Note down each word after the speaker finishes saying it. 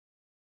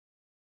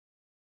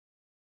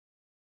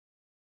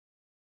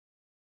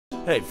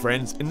Hey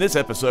friends, in this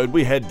episode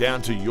we head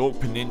down to Yorke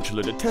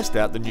Peninsula to test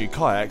out the new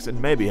kayaks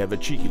and maybe have a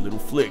cheeky little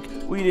flick.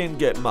 We didn't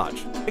get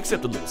much,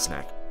 except a little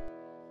snack.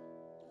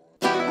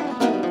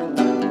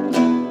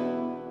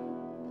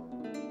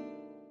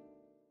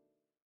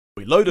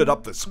 We loaded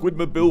up the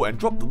Squidmobile and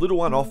dropped the little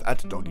one off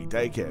at doggy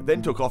daycare,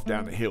 then took off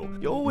down the hill.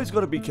 You always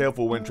got to be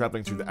careful when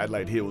travelling through the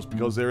Adelaide Hills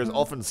because there is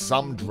often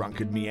some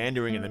drunkard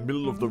meandering in the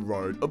middle of the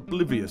road,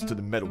 oblivious to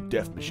the metal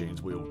death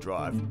machines we all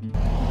drive.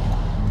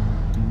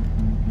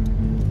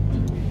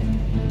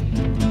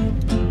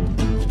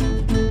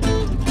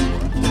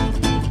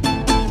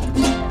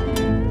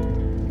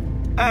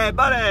 Hey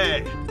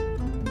buddy!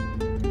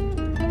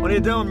 What are you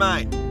doing,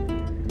 mate?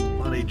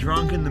 Bloody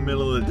drunk in the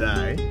middle of the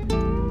day.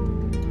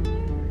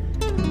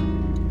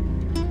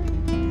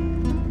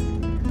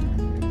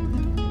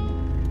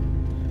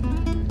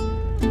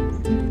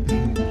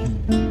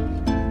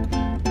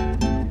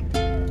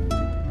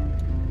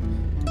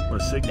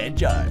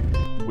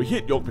 We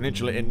hit Yorke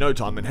Peninsula in no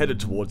time and headed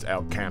towards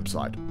our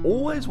campsite.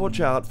 Always watch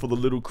out for the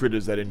little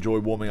critters that enjoy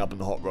warming up in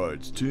the hot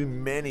roads. Too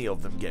many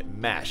of them get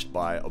mashed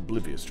by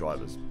oblivious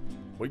drivers.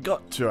 We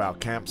got to our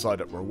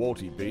campsite at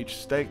Rawalti Beach,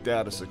 staked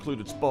out a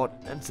secluded spot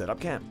and set up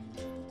camp.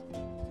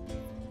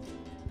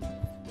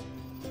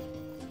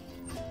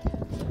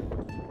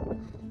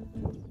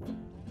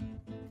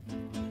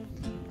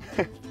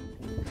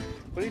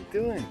 What are you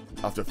doing?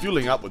 After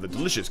fueling up with a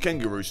delicious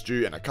kangaroo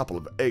stew and a couple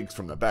of eggs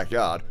from the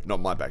backyard, not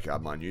my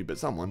backyard mind you, but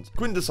someone's,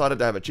 Quinn decided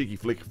to have a cheeky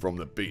flick from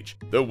the beach.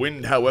 The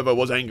wind, however,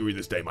 was angry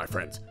this day, my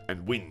friends,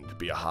 and wind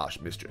be a harsh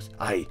mistress.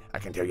 I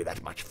can tell you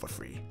that much for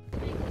free.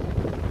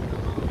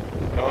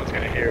 No one's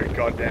gonna hear a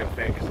goddamn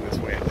thing because of this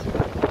wind.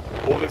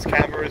 All this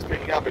camera is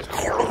picking up is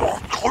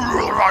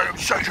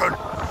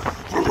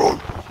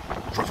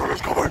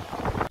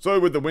So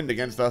with the wind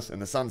against us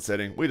and the sun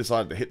setting, we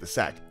decided to hit the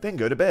sack, then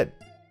go to bed.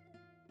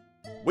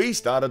 We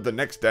started the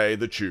next day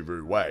the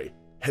Choo way,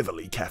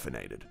 heavily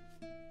caffeinated.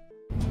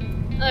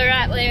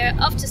 Alright, we're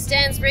off to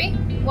Stansbury.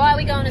 Why are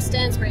we going to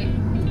Stansbury?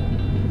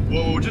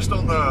 Well, we were just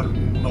on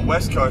the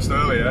west coast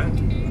earlier.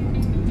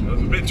 It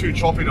was a bit too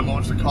choppy to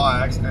launch the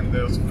kayaks and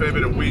there was a fair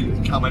bit of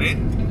wind coming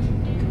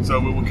in. So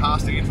we were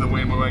casting into the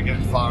wind, we weren't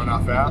getting far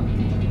enough out.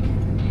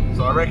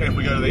 So I reckon if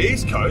we go to the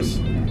east coast,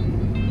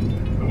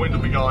 the wind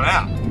will be going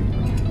out.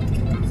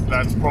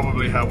 That's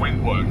probably how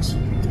wind works.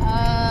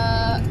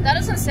 That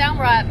doesn't sound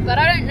right, but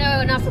I don't know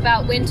enough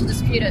about wind to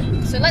dispute it.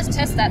 So let's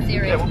test that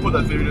theory. Yeah, we'll put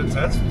that theory to the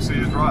test. We'll see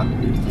who's right.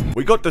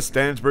 We got to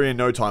Stansbury in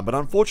no time, but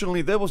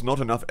unfortunately there was not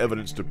enough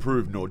evidence to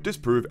prove nor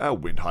disprove our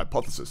wind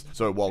hypothesis.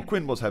 So while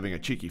Quinn was having a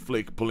cheeky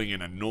flick, pulling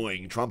in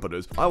annoying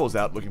trumpeters, I was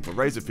out looking for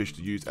razorfish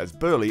to use as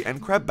burley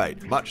and crab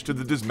bait, much to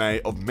the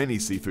dismay of many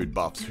seafood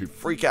buffs who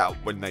freak out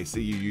when they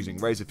see you using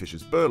razorfish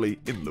as burley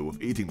in lieu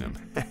of eating them.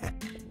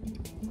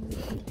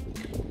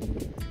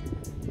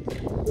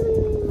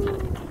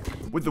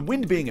 With the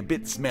wind being a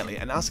bit smelly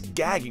and us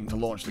gagging to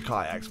launch the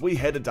kayaks, we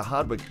headed to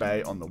Hardwick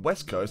Bay on the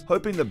west coast,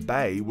 hoping the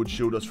bay would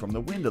shield us from the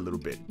wind a little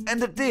bit.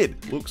 And it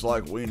did! Looks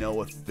like we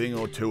know a thing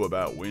or two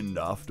about wind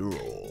after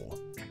all.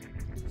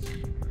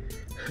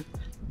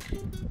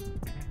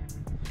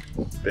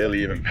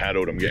 Barely even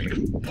paddled, I'm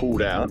getting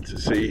pulled out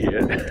to sea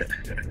here.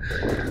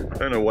 I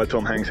don't know why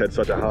Tom Hanks had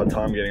such a hard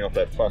time getting off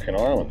that fucking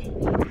island.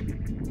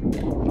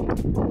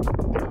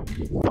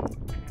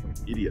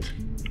 Idiot.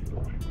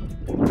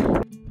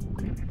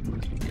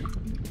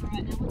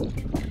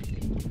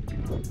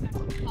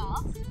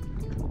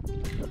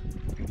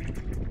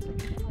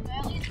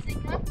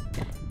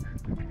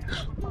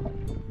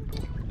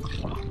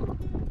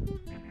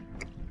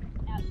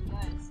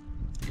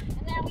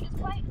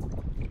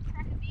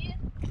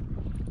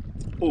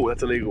 Oh,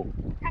 that's illegal.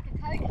 Crack a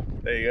Coke.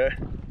 There you go.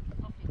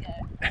 Off you go.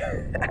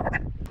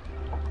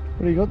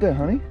 What do you got there,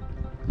 honey?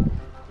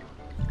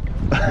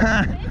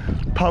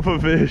 Puffer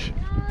fish.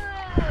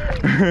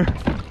 No.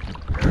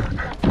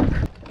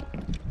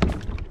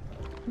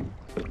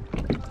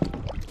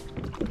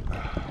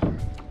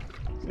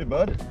 See you,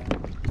 bud.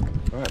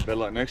 Alright, better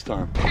luck next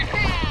time.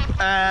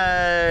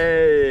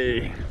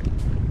 Hey!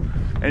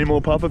 Any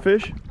more puffer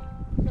fish?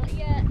 Not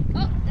yet.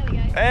 Oh, there we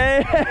go.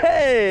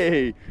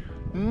 Hey!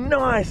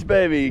 Nice,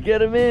 baby.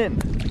 Get him in.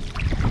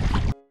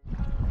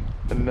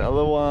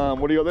 Another one.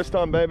 What do you got this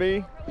time,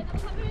 baby?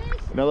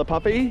 Another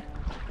puppy?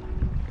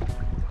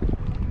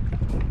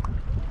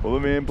 Pull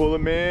him in, pull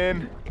him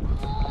in.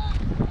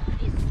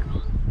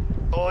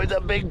 Oh, he's a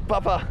big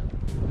pupper.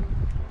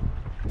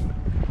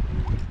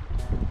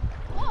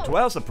 To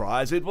our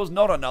surprise, it was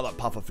not another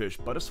pufferfish,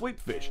 but a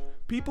sweetfish.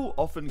 People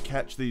often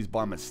catch these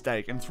by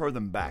mistake and throw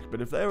them back,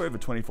 but if they are over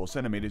 24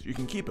 centimeters, you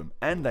can keep them,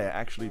 and they are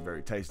actually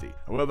very tasty.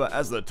 However,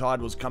 as the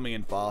tide was coming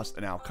in fast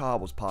and our car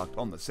was parked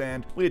on the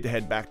sand, we had to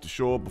head back to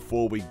shore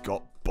before we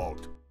got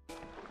bogged.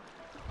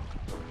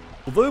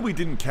 Although we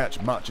didn't catch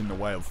much in the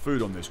way of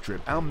food on this trip,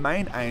 our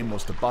main aim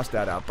was to bust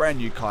out our brand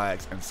new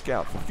kayaks and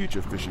scout for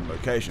future fishing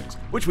locations,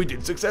 which we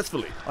did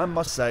successfully. I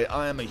must say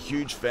I am a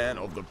huge fan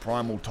of the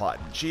Primal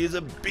Titan. She is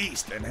a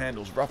beast and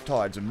handles rough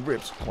tides and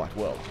rips quite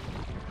well.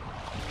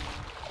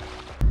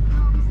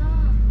 How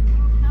bizarre.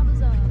 How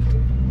bizarre.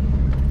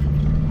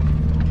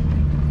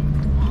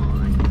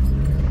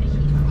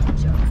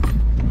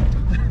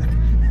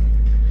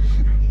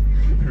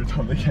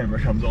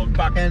 Congratulations on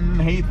fucking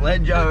Heath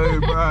Ledger,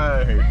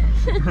 bro.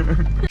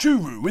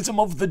 Choo-ism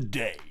of the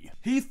day.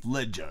 Heath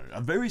Ledger,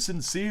 a very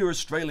sincere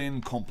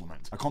Australian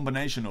compliment. A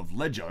combination of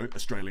Ledger,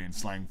 Australian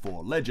slang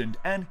for legend,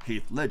 and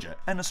Heath Ledger,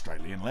 an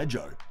Australian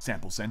Ledger.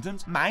 Sample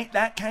sentence: mate,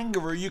 that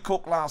kangaroo you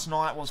cooked last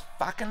night was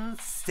fucking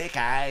sick,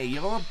 eh?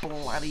 You're a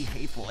bloody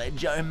Heath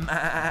Ledger,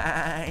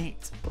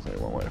 mate. There's only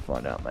one way to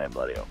find out, man,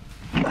 bloody hell.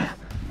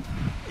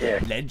 Yeah.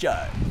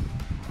 Ledger.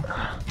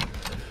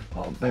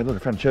 Oh, babe, look, I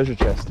found a treasure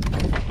chest.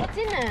 What's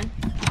in there?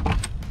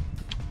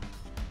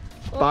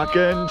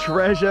 Fucking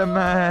treasure,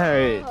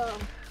 mate.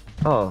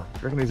 Oh, do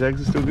you reckon these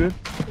eggs are still good?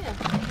 Yeah.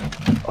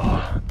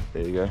 Oh,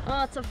 there you go.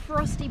 Oh, it's a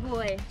frosty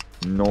boy.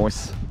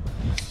 Nice.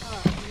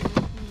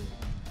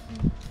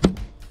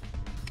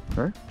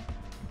 Huh?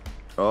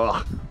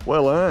 Oh,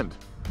 well earned.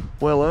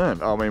 Well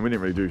earned. Oh, I mean, we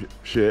didn't really do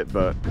shit,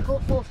 but... I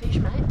caught 4 fish,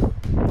 mate.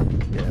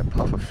 Yeah,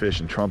 puffer fish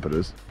and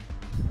trumpeters.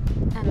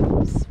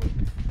 And a sweep.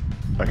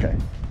 Okay.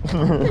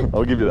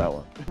 I'll give you that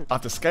one.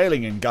 After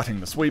scaling and gutting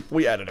the sweep,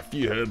 we added a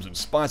few herbs and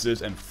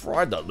spices and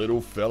fried that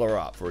little fella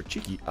up for a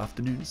cheeky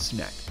afternoon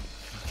snack.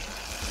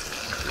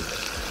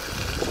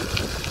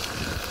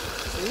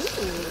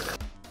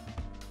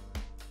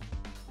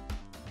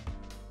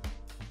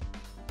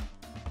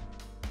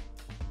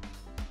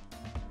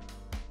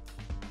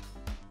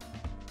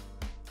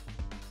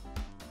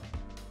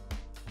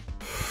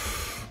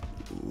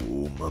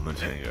 Ooh, mama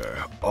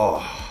tango.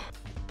 Oh.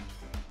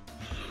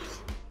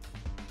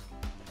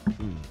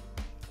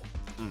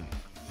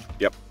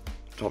 Yep,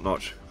 top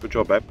notch. Good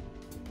job, babe.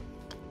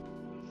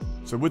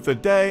 So with the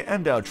day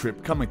and our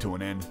trip coming to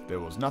an end, there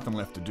was nothing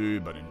left to do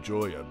but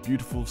enjoy a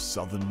beautiful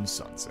southern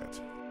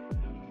sunset.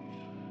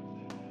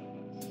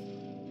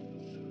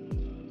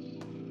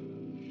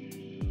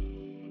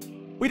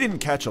 We didn't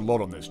catch a lot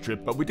on this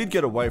trip, but we did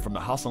get away from the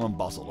hustle and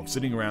bustle of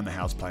sitting around the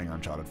house playing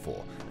Uncharted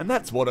 4, and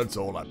that's what it's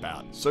all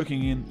about,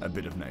 soaking in a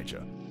bit of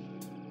nature.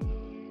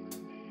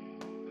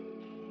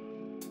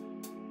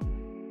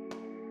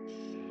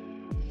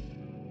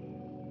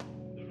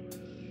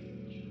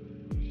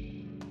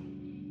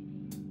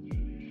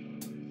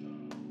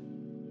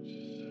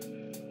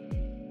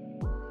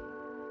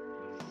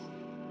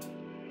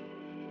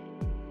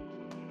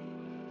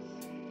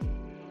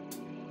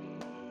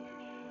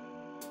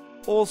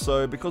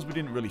 Also, because we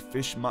didn't really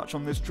fish much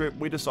on this trip,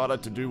 we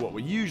decided to do what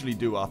we usually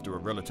do after a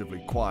relatively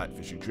quiet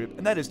fishing trip,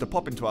 and that is to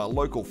pop into our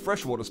local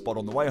freshwater spot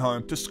on the way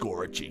home to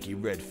score a cheeky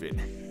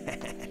redfin.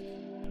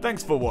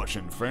 Thanks for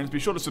watching, friends. Be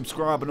sure to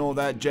subscribe and all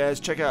that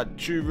jazz. Check out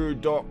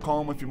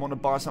choo-roo.com if you want to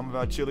buy some of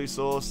our chili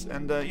sauce,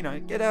 and you know,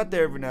 get out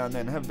there every now and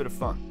then and have a bit of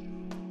fun.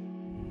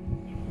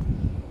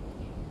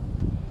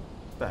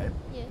 Babe,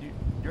 Yeah?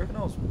 you reckon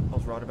I was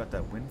right about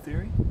that wind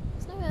theory?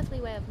 There's no earthly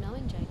way of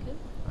knowing, Jacob.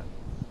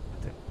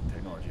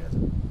 Technology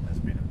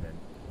hasn't been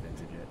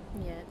invented yet.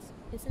 Yeah,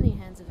 it's in the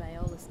hands of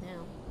Aeolus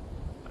now.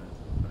 I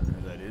don't know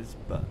who that is,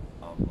 but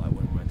like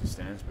when we went to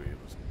Stansbury, it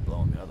was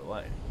blowing the other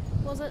way.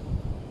 Was it?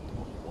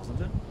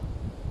 Wasn't it?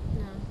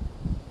 No.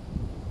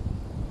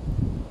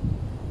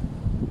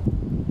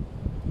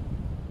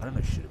 I don't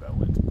know shit about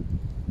wind.